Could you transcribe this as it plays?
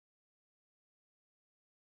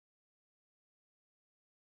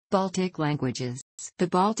Baltic languages. The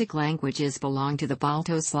Baltic languages belong to the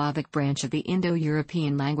Balto-Slavic branch of the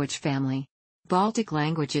Indo-European language family. Baltic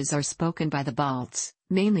languages are spoken by the Balts,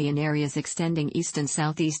 mainly in areas extending east and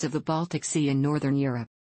southeast of the Baltic Sea in northern Europe.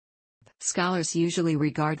 Scholars usually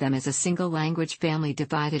regard them as a single language family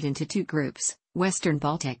divided into two groups: Western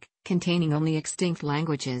Baltic, containing only extinct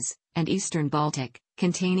languages, and Eastern Baltic,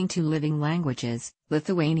 containing two living languages,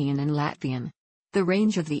 Lithuanian and Latvian. The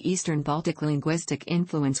range of the Eastern Baltic linguistic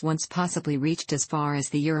influence once possibly reached as far as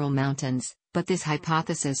the Ural Mountains, but this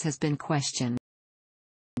hypothesis has been questioned.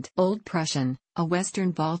 Old Prussian, a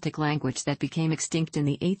Western Baltic language that became extinct in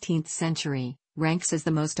the 18th century, ranks as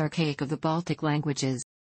the most archaic of the Baltic languages.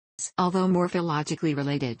 Although morphologically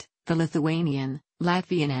related, the Lithuanian,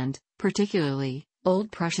 Latvian and, particularly,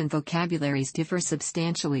 Old Prussian vocabularies differ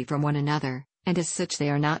substantially from one another, and as such they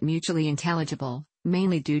are not mutually intelligible,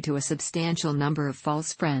 mainly due to a substantial number of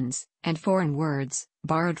false friends, and foreign words,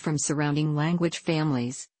 borrowed from surrounding language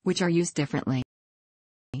families, which are used differently.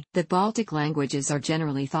 The Baltic languages are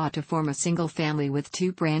generally thought to form a single family with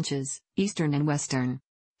two branches, Eastern and Western.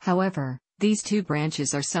 However, these two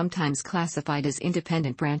branches are sometimes classified as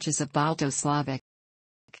independent branches of Balto-Slavic.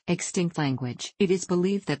 Extinct language. It is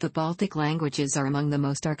believed that the Baltic languages are among the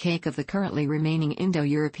most archaic of the currently remaining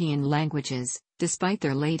Indo-European languages, despite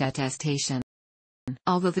their late attestation.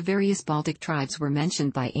 Although the various Baltic tribes were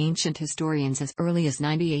mentioned by ancient historians as early as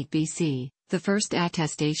 98 BC, the first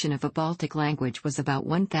attestation of a Baltic language was about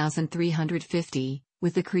 1350,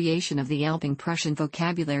 with the creation of the Elbing Prussian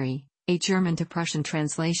vocabulary, a German to Prussian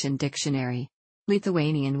translation dictionary.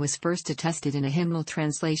 Lithuanian was first attested in a hymnal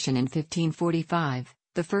translation in 1545.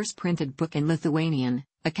 The first printed book in Lithuanian,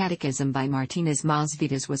 a catechism by Martynas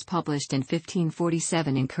Mažvydas, was published in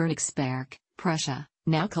 1547 in Königsberg, Prussia,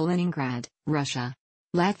 now Kaliningrad, Russia.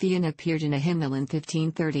 Latvian appeared in a hymnal in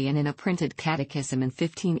 1530 and in a printed catechism in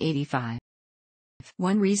 1585.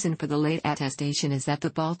 One reason for the late attestation is that the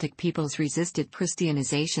Baltic peoples resisted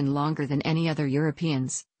Christianization longer than any other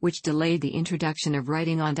Europeans, which delayed the introduction of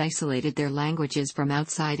writing and isolated their languages from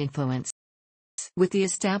outside influence. With the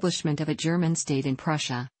establishment of a German state in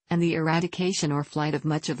Prussia, and the eradication or flight of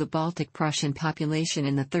much of the Baltic Prussian population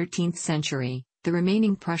in the 13th century, the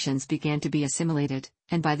remaining Prussians began to be assimilated,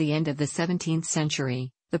 and by the end of the 17th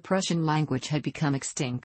century, the Prussian language had become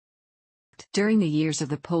extinct. During the years of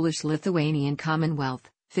the Polish-Lithuanian Commonwealth,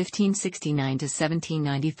 1569 to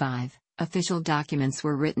 1795, official documents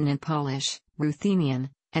were written in Polish, Ruthenian,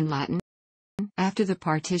 and Latin. After the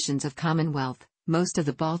partitions of Commonwealth, most of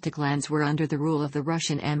the Baltic lands were under the rule of the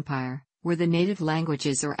Russian Empire, where the native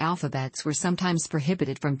languages or alphabets were sometimes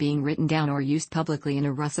prohibited from being written down or used publicly in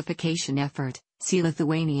a Russification effort. See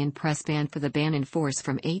Lithuanian press ban for the ban in force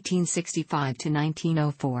from 1865 to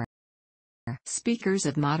 1904. Speakers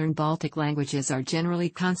of modern Baltic languages are generally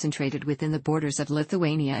concentrated within the borders of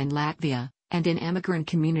Lithuania and Latvia, and in emigrant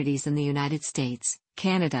communities in the United States,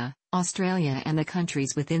 Canada, Australia and the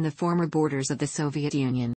countries within the former borders of the Soviet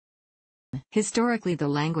Union. Historically, the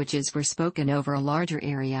languages were spoken over a larger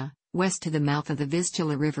area, west to the mouth of the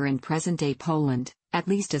Vistula River in present-day Poland, at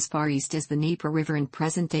least as far east as the Dnieper River in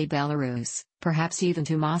present-day Belarus, perhaps even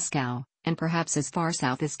to Moscow, and perhaps as far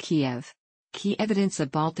south as Kiev. Key evidence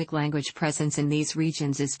of Baltic language presence in these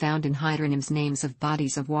regions is found in hydronyms, names of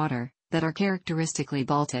bodies of water, that are characteristically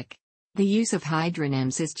Baltic. The use of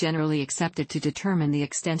hydronyms is generally accepted to determine the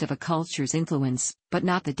extent of a culture's influence, but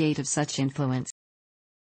not the date of such influence.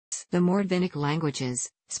 The Mordvinic languages,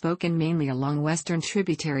 spoken mainly along western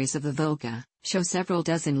tributaries of the Volga, show several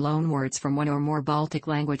dozen loanwords from one or more Baltic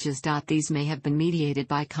languages. These may have been mediated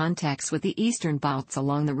by contacts with the Eastern Balts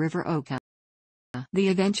along the river Oka. The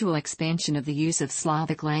eventual expansion of the use of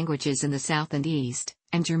Slavic languages in the south and east,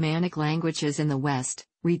 and Germanic languages in the west,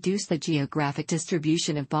 reduced the geographic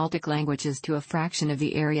distribution of Baltic languages to a fraction of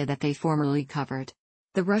the area that they formerly covered.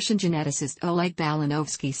 The Russian geneticist Oleg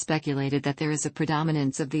Balanovsky speculated that there is a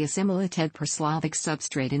predominance of the assimilated per-Slavic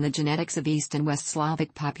substrate in the genetics of East and West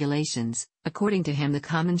Slavic populations. According to him, the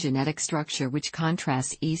common genetic structure which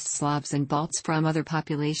contrasts East Slavs and Balts from other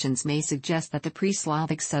populations may suggest that the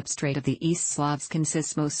pre-Slavic substrate of the East Slavs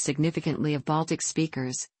consists most significantly of Baltic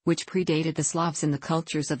speakers, which predated the Slavs in the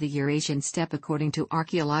cultures of the Eurasian steppe according to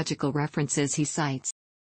archaeological references he cites.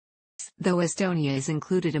 Though Estonia is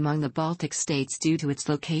included among the Baltic states due to its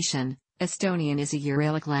location, Estonian is a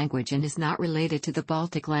Uralic language and is not related to the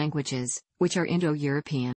Baltic languages, which are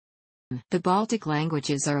Indo-European. The Baltic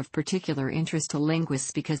languages are of particular interest to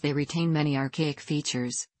linguists because they retain many archaic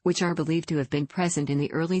features, which are believed to have been present in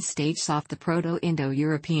the early stages of the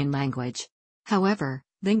Proto-Indo-European language. However,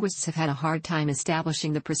 Linguists have had a hard time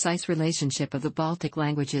establishing the precise relationship of the Baltic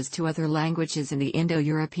languages to other languages in the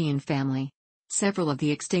Indo-European family. Several of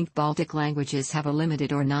the extinct Baltic languages have a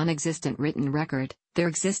limited or non-existent written record, their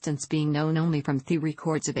existence being known only from the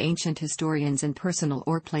records of ancient historians and personal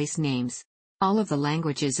or place names. All of the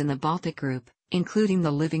languages in the Baltic group, including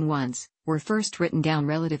the living ones, were first written down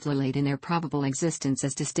relatively late in their probable existence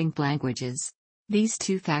as distinct languages. These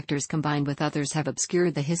two factors combined with others have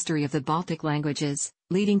obscured the history of the Baltic languages,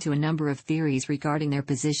 leading to a number of theories regarding their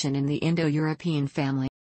position in the Indo-European family.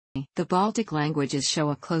 The Baltic languages show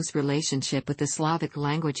a close relationship with the Slavic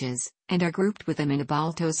languages, and are grouped with them in a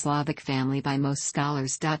Balto-Slavic family by most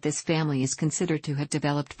scholars. This family is considered to have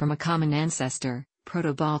developed from a common ancestor,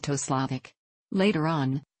 Proto-Balto-Slavic. Later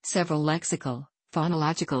on, several lexical,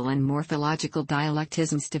 phonological and morphological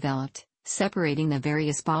dialectisms developed, separating the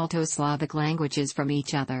various Balto-Slavic languages from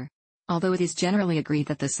each other. Although it is generally agreed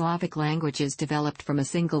that the Slavic languages developed from a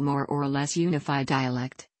single more or less unified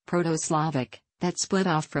dialect, Proto-Slavic, that split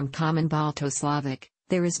off from common Balto-Slavic,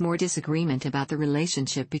 there is more disagreement about the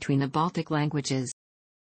relationship between the Baltic languages.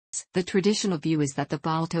 The traditional view is that the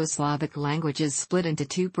Balto-Slavic languages split into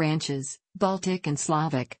two branches, Baltic and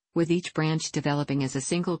Slavic, with each branch developing as a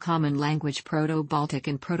single common language Proto-Baltic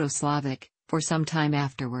and Proto-Slavic, for some time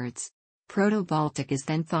afterwards. Proto-Baltic is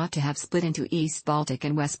then thought to have split into East Baltic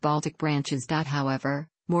and West Baltic branches. However,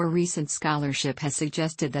 more recent scholarship has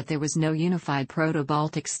suggested that there was no unified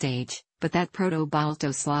Proto-Baltic stage, but that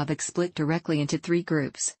Proto-Balto-Slavic split directly into three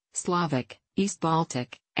groups, Slavic, East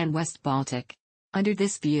Baltic, and West Baltic. Under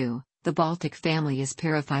this view, the Baltic family is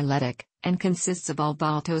paraphyletic, and consists of all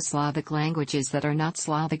Balto-Slavic languages that are not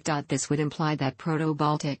Slavic. This would imply that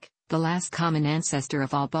Proto-Baltic, the last common ancestor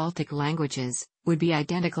of all Baltic languages, would be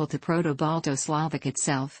identical to Proto-Balto-Slavic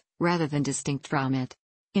itself, rather than distinct from it.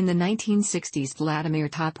 In the 1960s, Vladimir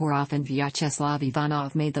Toporov and Vyacheslav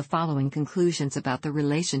Ivanov made the following conclusions about the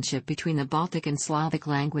relationship between the Baltic and Slavic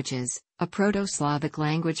languages: a Proto-Slavic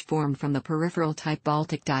language formed from the peripheral type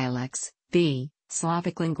Baltic dialects, b.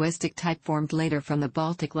 Slavic linguistic type formed later from the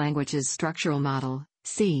Baltic languages' structural model,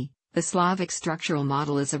 c. The Slavic structural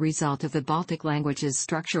model is a result of the Baltic languages'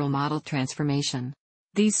 structural model transformation.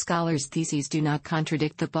 These scholars' theses do not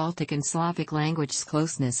contradict the Baltic and Slavic languages'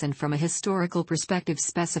 closeness, and from a historical perspective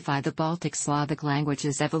specify the Baltic Slavic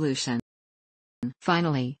languages' evolution.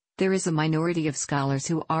 Finally, there is a minority of scholars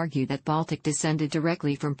who argue that Baltic descended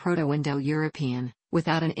directly from Proto-Indo-European,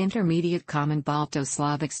 without an intermediate common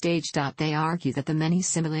Balto-Slavic stage. They argue that the many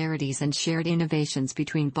similarities and shared innovations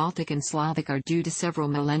between Baltic and Slavic are due to several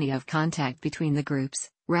millennia of contact between the groups,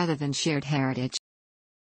 rather than shared heritage.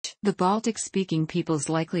 The Baltic-speaking peoples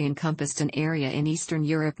likely encompassed an area in Eastern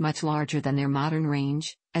Europe much larger than their modern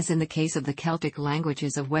range. As in the case of the Celtic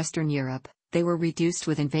languages of Western Europe, they were reduced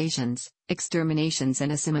with invasions, exterminations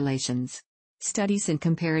and assimilations. Studies in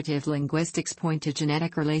comparative linguistics point to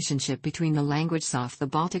genetic relationship between the languages of the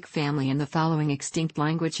Baltic family and the following extinct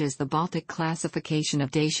languages. The Baltic classification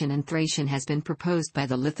of Dacian and Thracian has been proposed by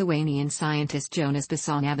the Lithuanian scientist Jonas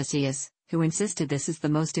Basanavičius, who insisted this is the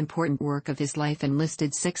most important work of his life and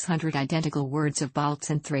listed 600 identical words of Balts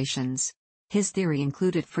and Thracians. His theory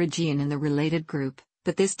included Phrygian in the related group,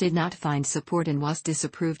 but this did not find support and was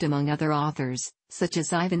disapproved among other authors, such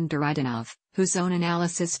as Ivan Deridanov, whose own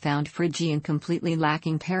analysis found Phrygian completely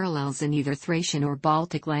lacking parallels in either Thracian or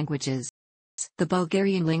Baltic languages. The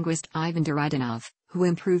Bulgarian linguist Ivan Deridanov, who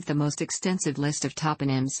improved the most extensive list of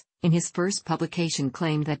toponyms, in his first publication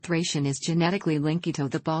claimed that Thracian is genetically linked to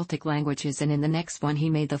the Baltic languages, and in the next one he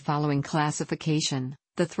made the following classification: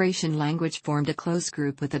 the Thracian language formed a close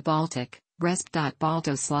group with the Baltic,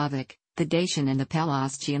 Balto-Slavic, the Dacian and the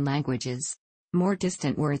Pelasgian languages. More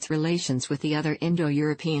distant were its relations with the other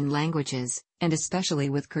Indo-European languages, and especially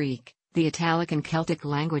with Greek, the Italic and Celtic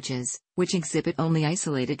languages, which exhibit only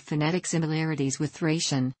isolated phonetic similarities with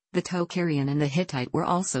Thracian. The Tocharian and the Hittite were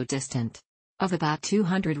also distant. Of about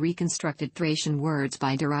 200 reconstructed Thracian words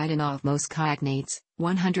by Deridanov, most cognates,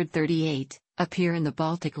 138, appear in the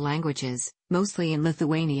Baltic languages, mostly in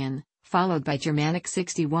Lithuanian, followed by Germanic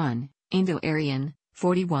 61, Indo-Aryan,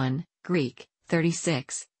 41, Greek,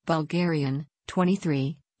 36, Bulgarian,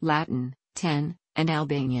 23, Latin, 10, and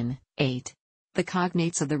Albanian, 8. The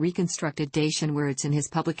cognates of the reconstructed Dacian words in his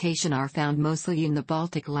publication are found mostly in the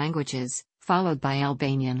Baltic languages, followed by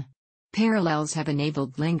Albanian. Parallels have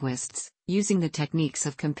enabled linguists, using the techniques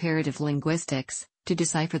of comparative linguistics, to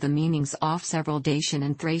decipher the meanings of several Dacian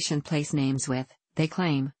and Thracian place names with, they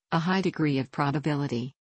claim, a high degree of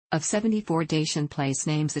probability. Of 74 Dacian place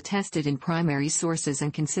names attested in primary sources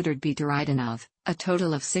and considered by Deridanov, a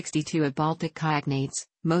total of 62 are Baltic cognates,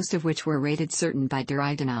 most of which were rated certain by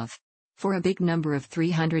Deridanov. For a big number of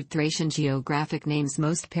 300 Thracian geographic names,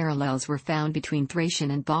 most parallels were found between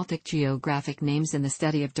Thracian and Baltic geographic names in the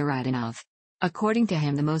study of Deradanov. According to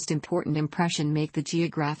him, the most important impression make the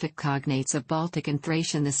geographic cognates of Baltic and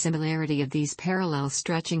Thracian, the similarity of these parallels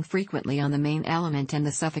stretching frequently on the main element and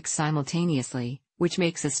the suffix simultaneously, which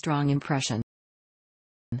makes a strong impression.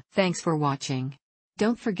 Thanks for watching.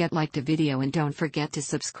 Don't forget like the video and don't forget to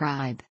subscribe.